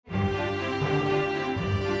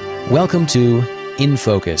Welcome to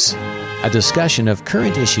InFocus, a discussion of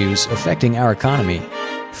current issues affecting our economy,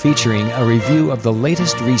 featuring a review of the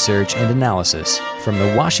latest research and analysis from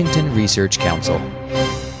the Washington Research Council.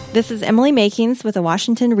 This is Emily Makings with the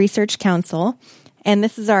Washington Research Council, and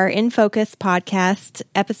this is our InFocus podcast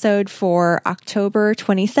episode for October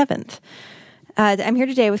 27th. I'm here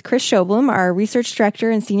today with Chris Schoblum, our research director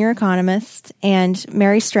and senior economist, and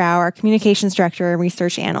Mary Strau, our communications director and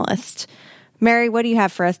research analyst. Mary, what do you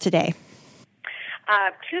have for us today?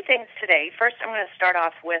 Two things today. First, I'm going to start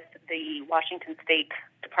off with the Washington State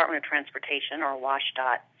Department of Transportation, or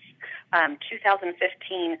WashDOT,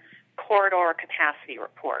 2015 Corridor Capacity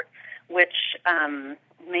Report, which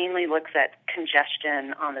mainly looks at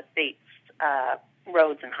congestion on the state's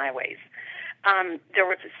roads and highways. There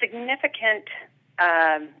was a significant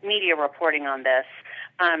media reporting on this,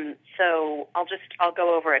 so I'll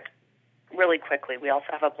go over it really quickly. We also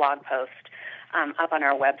have a blog post up on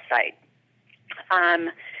our website.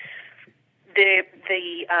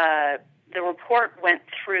 The report went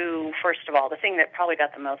through, first of all, the thing that probably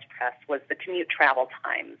got the most press was the commute travel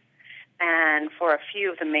times, and for a few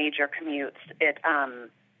of the major commutes, it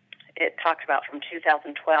talked about from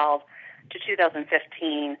 2012 to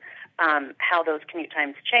 2015 how those commute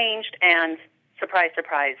times changed, and surprise,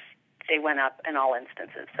 surprise, they went up in all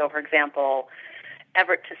instances. So, for example,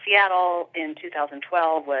 Everett to Seattle in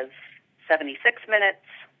 2012 was 76 minutes,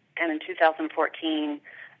 and in 2014,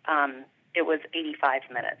 it was 85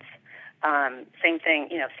 minutes. Same thing,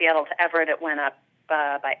 Seattle to Everett, it went up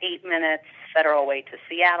by 8 minutes. Federal Way to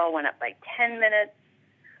Seattle went up by 10 minutes,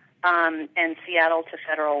 and Seattle to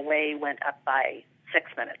Federal Way went up by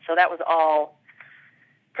 6 minutes. So that was all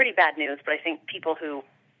pretty bad news, but I think people who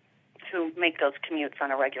make those commutes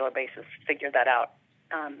on a regular basis figure that out.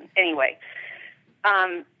 Anyway,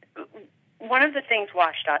 one of the things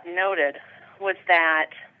WashDOT noted was that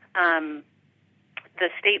the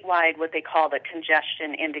statewide, what they call the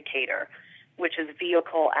congestion indicator, which is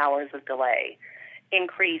vehicle hours of delay,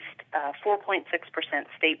 increased 4.6%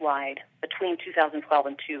 statewide between 2012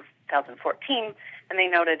 and 2014, and they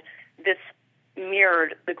noted this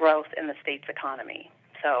mirrored the growth in the state's economy.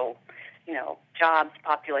 So, jobs,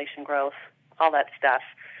 population growth, all that stuff.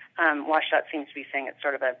 WashDOT seems to be saying it's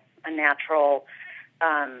sort of a natural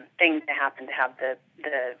thing to happen to have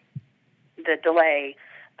the delay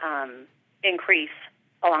increase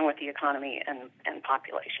along with the economy and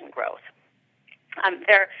population growth.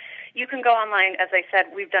 You can go online. As I said,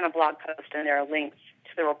 we've done a blog post, and there are links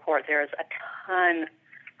to the report. There's a ton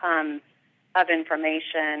of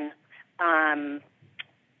information.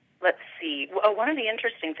 Let's see. One of the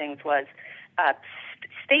interesting things was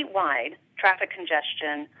statewide traffic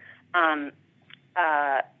congestion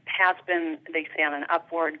has been, they say, on an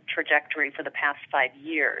upward trajectory for the past 5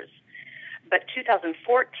 years. But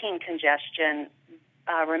 2014 congestion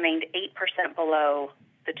remained 8% below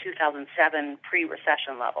the 2007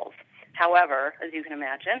 pre-recession levels. However, as you can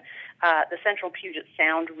imagine, the Central Puget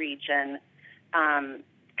Sound region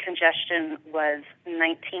congestion was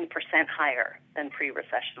 19% higher than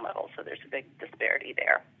pre-recession levels, so there's a big disparity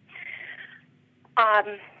there.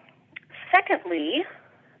 Secondly,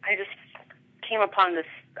 I just came upon this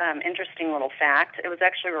interesting little fact. It was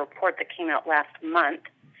actually a report that came out last month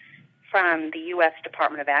from the U.S.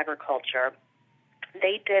 Department of Agriculture.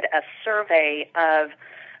 They did a survey of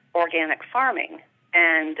organic farming,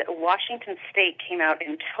 and Washington State came out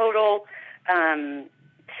in total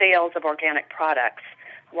sales of organic products.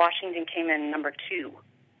 Washington came in number 2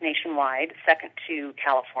 nationwide, second to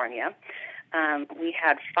California. We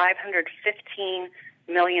had $515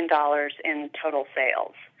 million in total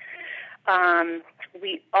sales.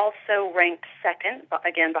 We also ranked second,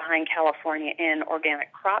 again behind California, in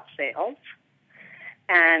organic crop sales,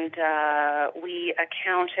 and we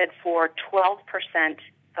accounted for 12%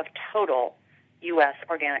 of total U.S.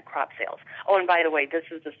 organic crop sales. Oh, and by the way, this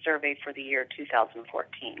is a survey for the year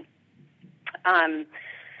 2014.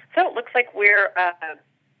 So it looks like we're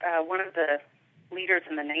one of the leaders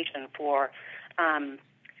in the nation for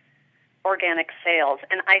organic sales.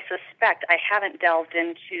 And I suspect, I haven't delved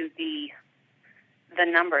into the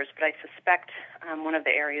numbers, but I suspect one of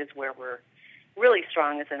the areas where we're really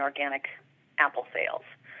strong is in organic apple sales.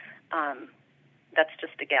 That's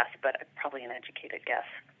just a guess, but probably an educated guess,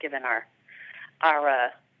 given our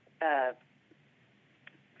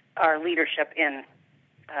leadership in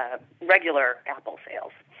regular apple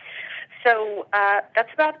sales. So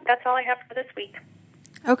that's all I have for this week.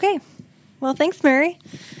 Okay. Well, thanks, Mary.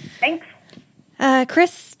 Thanks.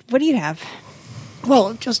 Chris, what do you have?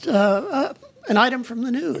 Well, just an item from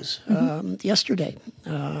the news yesterday.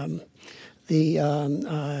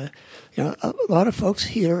 a lot of folks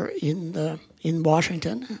here in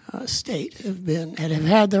Washington State have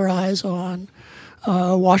had their eyes on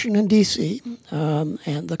Washington D.C.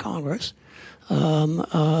 And the Congress,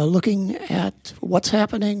 looking at what's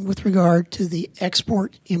happening with regard to the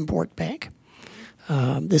Export-Import Bank.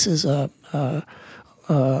 This is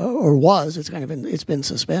it's been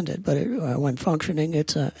suspended, but when functioning,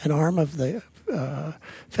 it's an arm of the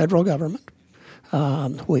federal government,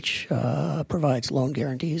 which provides loan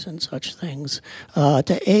guarantees and such things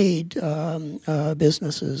to aid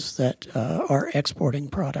businesses that are exporting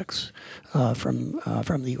products from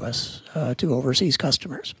the U.S. To overseas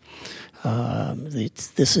customers.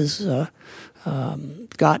 This is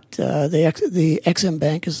got the Ex-Im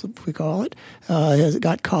Bank, as we call it, has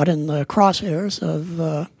got caught in the crosshairs of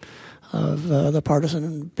the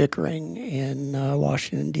partisan bickering in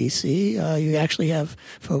Washington, D.C. You actually have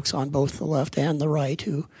folks on both the left and the right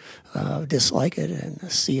who dislike it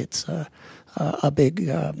and see it's a big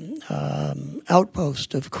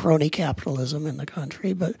outpost of crony capitalism in the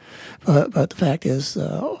country. But the fact is,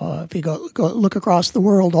 if you go look across the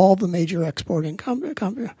world, all the major exporting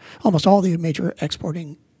almost all the major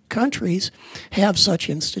exporting countries have such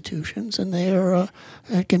institutions, and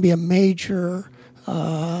it can be a major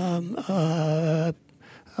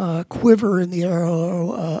quiver in the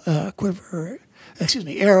arrow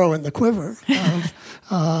in the quiver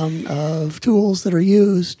of tools that are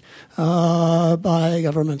used by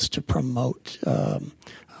governments to promote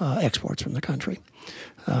exports from the country.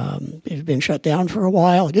 It's been shut down for a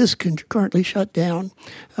while. It is currently shut down,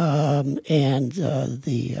 and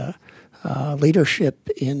the leadership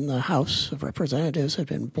in the House of Representatives had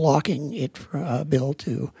been blocking it for a bill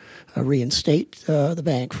to reinstate the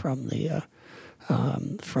bank from the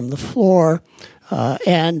floor.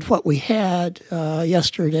 And what we had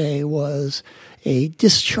yesterday was a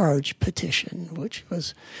discharge petition, which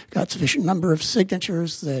got sufficient number of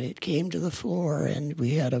signatures that it came to the floor, and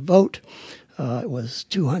we had a vote. It was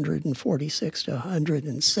 246 to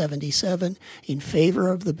 177 in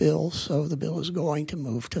favor of the bill, so the bill is going to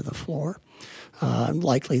move to the floor,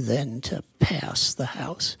 likely then to pass the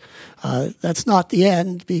House. That's not the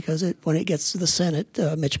end, because when it gets to the Senate,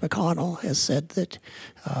 Mitch McConnell has said that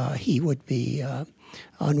he would be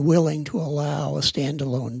unwilling to allow a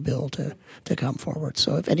standalone bill to come forward.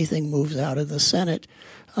 So if anything moves out of the Senate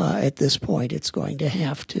at this point, it's going to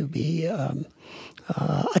have to be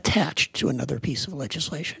attached to another piece of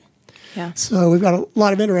legislation. Yeah. So we've got a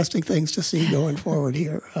lot of interesting things to see going forward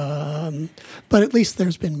here. But at least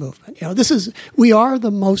there's been movement. We are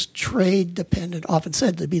the most trade dependent, often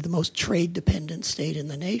said to be the most trade dependent state in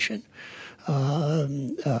the nation.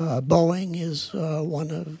 Boeing is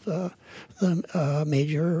one of the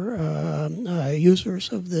major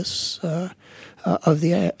users of this of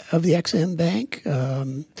the Ex-Im Bank.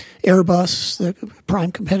 Airbus, the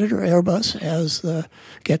prime competitor, Airbus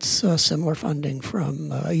gets similar funding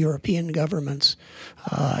from European governments,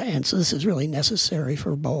 and so this is really necessary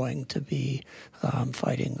for Boeing to be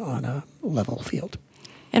fighting on a level field.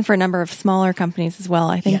 And for a number of smaller companies as well.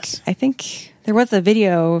 I think there was a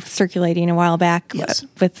video circulating a while back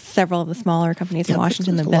with several of the smaller companies in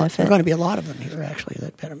Washington that benefit. There are going to be a lot of them here, actually,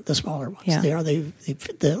 that benefit, the smaller ones. Yeah. A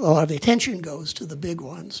lot of the attention goes to the big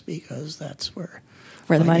ones because that's where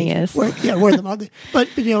the money is. Where the money.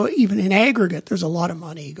 But even in aggregate, there's a lot of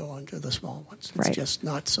money going to the small ones. It's just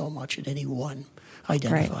not so much at any one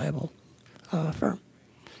identifiable firm.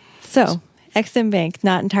 So. Ex-Im Bank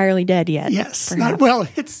not entirely dead yet. Yes,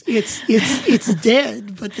 it's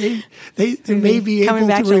dead, but they may be able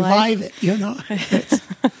to revive it.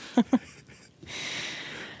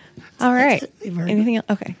 All right. Anything else?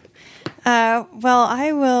 Okay. Well,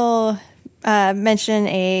 I will mention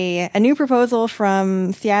a new proposal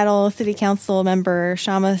from Seattle City Council member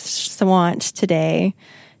Kshama Sawant today.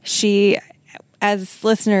 She, as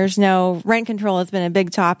listeners know, rent control has been a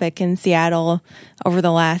big topic in Seattle over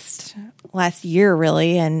the last year,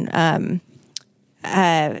 really, and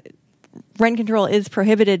rent control is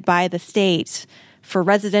prohibited by the state for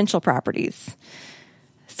residential properties.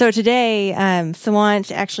 So today,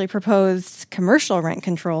 Sawant actually proposed commercial rent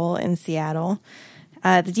control in Seattle.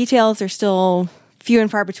 The details are still few and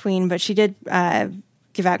far between, but she did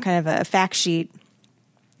give out kind of a fact sheet,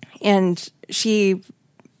 and she's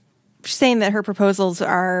saying that her proposals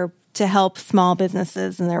are to help small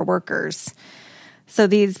businesses and their workers. So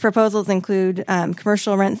these proposals include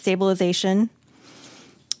commercial rent stabilization,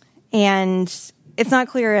 and it's not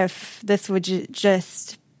clear if this would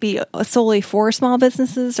just be solely for small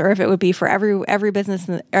businesses or if it would be for every business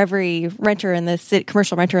and every renter in the city,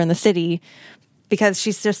 commercial renter in the city, because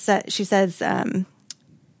she says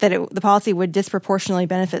the policy would disproportionately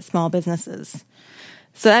benefit small businesses.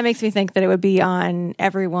 So that makes me think that it would be on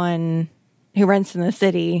everyone who rents in the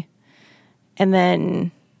city, but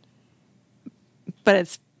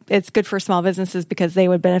it's good for small businesses because they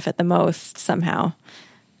would benefit the most somehow.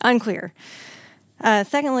 Unclear.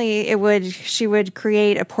 Secondly, she would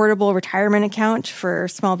create a portable retirement account for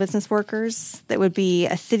small business workers that would be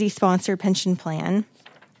a city-sponsored pension plan.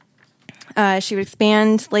 She would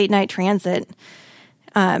expand late-night transit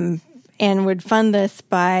and would fund this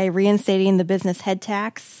by reinstating the business head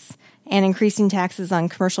tax and increasing taxes on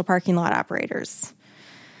commercial parking lot operators.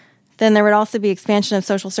 Then there would also be expansion of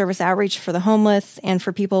social service outreach for the homeless and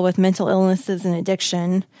for people with mental illnesses and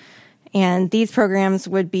addiction. And these programs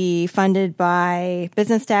would be funded by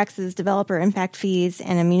business taxes, developer impact fees,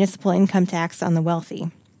 and a municipal income tax on the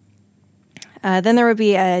wealthy. Then there would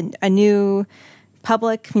be a new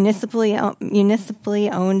public, municipally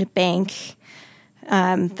owned bank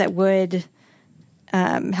that would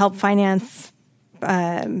help finance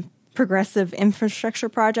progressive infrastructure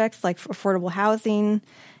projects like affordable housing,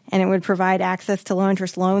 and it would provide access to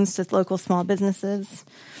low-interest loans to local small businesses.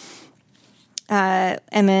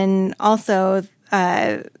 And then also,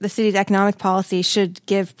 the city's economic policy should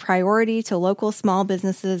give priority to local small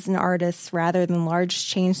businesses and artists rather than large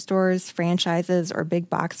chain stores, franchises, or big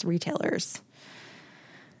box retailers.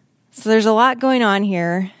 So there's a lot going on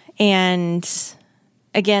here, and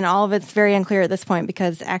again, all of it's very unclear at this point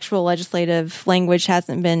because actual legislative language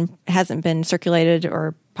hasn't been circulated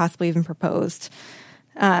or possibly even proposed.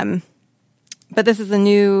 But this is a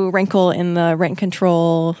new wrinkle in the rent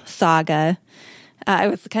control saga. I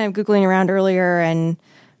was kind of Googling around earlier, and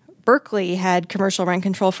Berkeley had commercial rent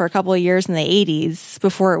control for a couple of years in the 80s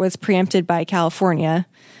before it was preempted by California.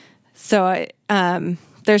 So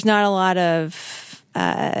there's not a lot of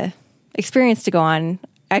experience to go on.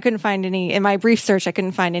 I couldn't find any, in my brief search, I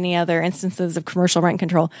couldn't find any other instances of commercial rent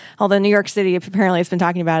control, although New York City apparently has been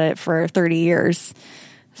talking about it for 30 years.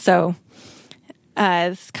 So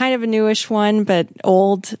it's kind of a newish one, but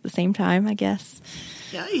old at the same time, I guess.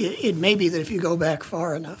 Yeah, it may be that if you go back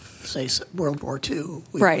far enough, say World War II,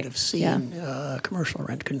 we right. would have seen commercial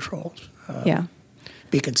rent controls.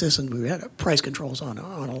 Be consistent. We had price controls on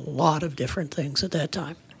a lot of different things at that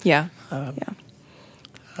time. Yeah.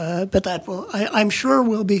 But that will, I'm sure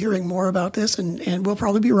we'll be hearing more about this, and we'll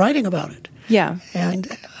probably be writing about it. Yeah. And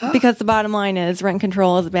because the bottom line is rent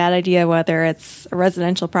control is a bad idea, whether it's a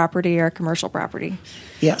residential property or a commercial property.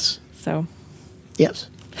 Yes. So. Yes.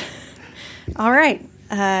 All right.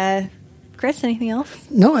 Chris, anything else?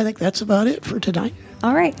 No, I think that's about it for tonight.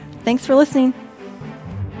 All right. Thanks for listening.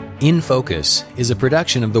 InFocus is a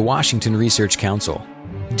production of the Washington Research Council,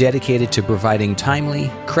 dedicated to providing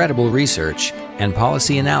timely, credible research and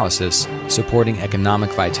policy analysis supporting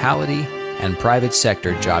economic vitality and private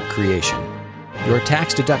sector job creation. Your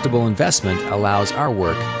tax-deductible investment allows our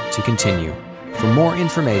work to continue. For more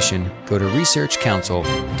information, go to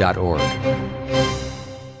researchcouncil.org.